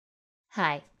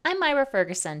Hi, I'm Myra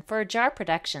Ferguson for Jar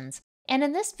Productions, and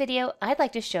in this video I'd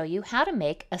like to show you how to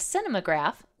make a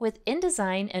cinemagraph with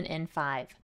InDesign and in5.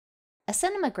 A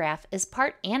cinemagraph is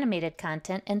part animated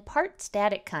content and part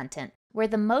static content, where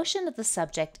the motion of the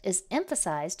subject is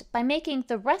emphasized by making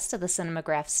the rest of the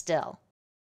cinemagraph still.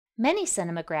 Many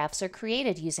cinemagraphs are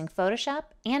created using Photoshop,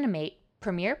 Animate,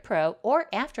 Premiere Pro, or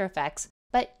After Effects,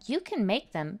 but you can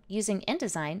make them using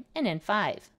InDesign and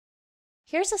in5.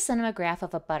 Here's a cinemagraph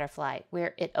of a butterfly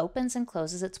where it opens and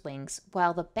closes its wings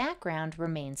while the background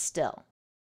remains still.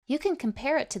 You can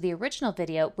compare it to the original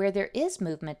video where there is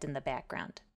movement in the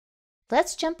background.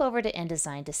 Let's jump over to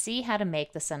InDesign to see how to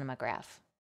make the cinemagraph.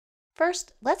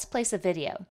 First, let's place a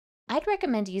video. I'd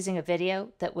recommend using a video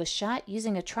that was shot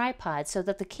using a tripod so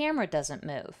that the camera doesn't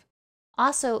move.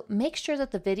 Also, make sure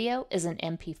that the video is an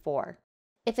MP4.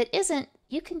 If it isn't,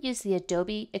 you can use the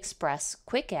Adobe Express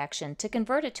Quick Action to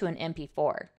convert it to an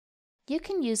MP4. You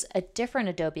can use a different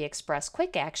Adobe Express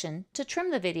Quick Action to trim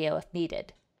the video if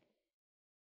needed.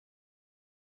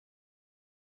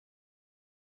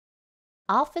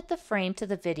 I'll fit the frame to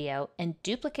the video and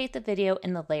duplicate the video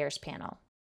in the Layers panel.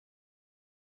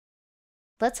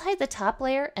 Let's hide the top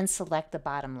layer and select the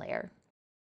bottom layer.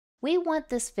 We want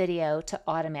this video to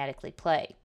automatically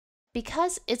play.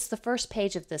 Because it's the first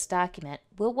page of this document,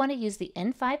 we'll want to use the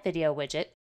in5 video widget,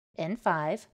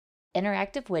 in5,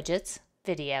 interactive widgets,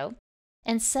 video,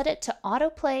 and set it to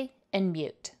autoplay and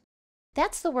mute.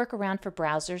 That's the workaround for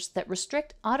browsers that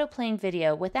restrict autoplaying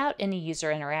video without any user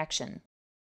interaction.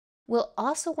 We'll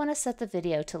also want to set the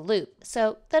video to loop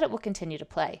so that it will continue to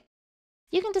play.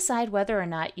 You can decide whether or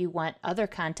not you want other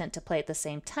content to play at the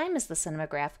same time as the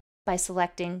cinemagraph by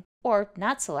selecting, or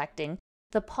not selecting,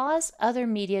 the Pause Other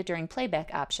Media During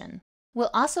Playback option.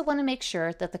 We'll also want to make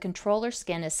sure that the controller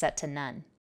skin is set to none.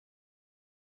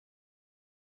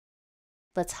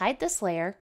 Let's hide this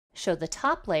layer, show the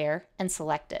top layer, and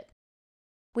select it.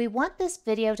 We want this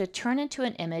video to turn into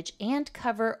an image and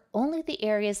cover only the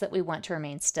areas that we want to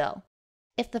remain still.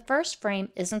 If the first frame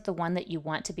isn't the one that you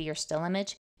want to be your still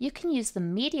image, you can use the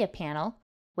Media panel,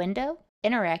 Window,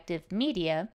 Interactive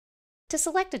Media, to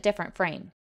select a different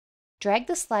frame. Drag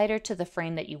the slider to the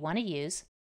frame that you want to use.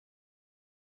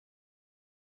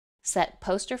 Set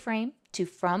Poster Frame to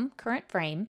From Current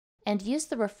Frame, and use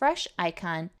the refresh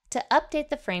icon to update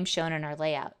the frame shown in our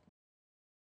layout.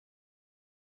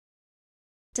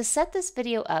 To set this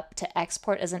video up to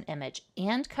export as an image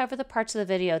and cover the parts of the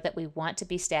video that we want to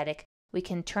be static, we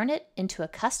can turn it into a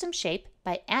custom shape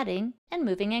by adding and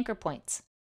moving anchor points.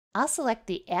 I'll select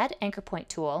the Add Anchor Point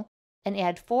tool and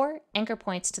add 4 anchor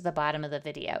points to the bottom of the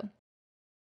video.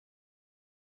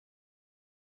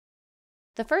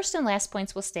 The first and last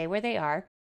points will stay where they are,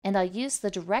 and I'll use the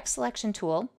Direct Selection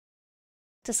tool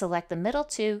to select the middle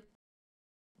 2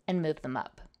 and move them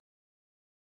up.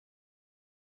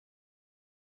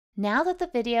 Now that the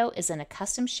video is in a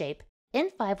custom shape,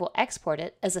 in5 will export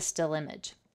it as a still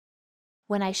image.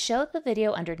 When I show the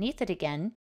video underneath it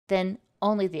again, then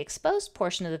only the exposed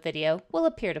portion of the video will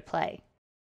appear to play.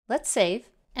 Let's save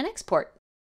and export.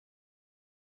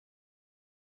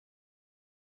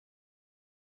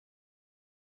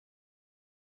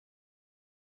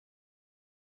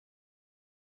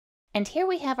 And here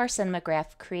we have our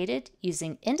cinemagraph created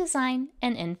using InDesign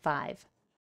and in5.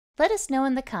 Let us know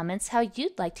in the comments how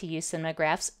you'd like to use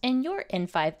cinemagraphs in your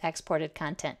in5 exported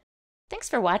content. Thanks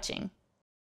for watching.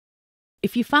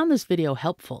 If you found this video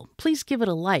helpful, please give it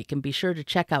a like and be sure to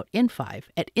check out in5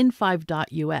 at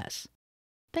in5.us.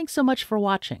 Thanks so much for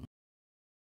watching.